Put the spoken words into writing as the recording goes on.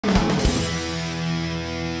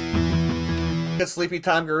the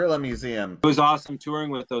Sleepytime Gorilla Museum. It was awesome touring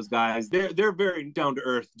with those guys. They're very down to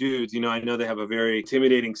earth dudes. I know they have a very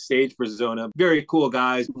intimidating stage persona. Very cool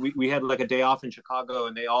guys. We had like a day off in Chicago,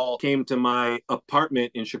 and they all came to my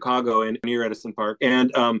apartment in Chicago and near Edison Park.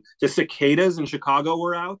 And the cicadas in Chicago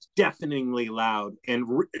were out, deafeningly loud, and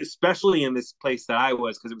especially in this place that I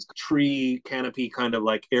was, because it was a tree canopy kind of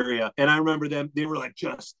like area. And I remember them; they were like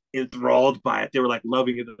just enthralled by it. They were like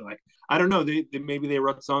loving it. They're like, I don't know, maybe they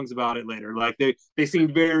wrote songs about it later. Like they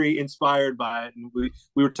seemed very inspired by it, and we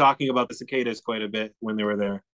were talking about the cicadas quite a bit when they were there.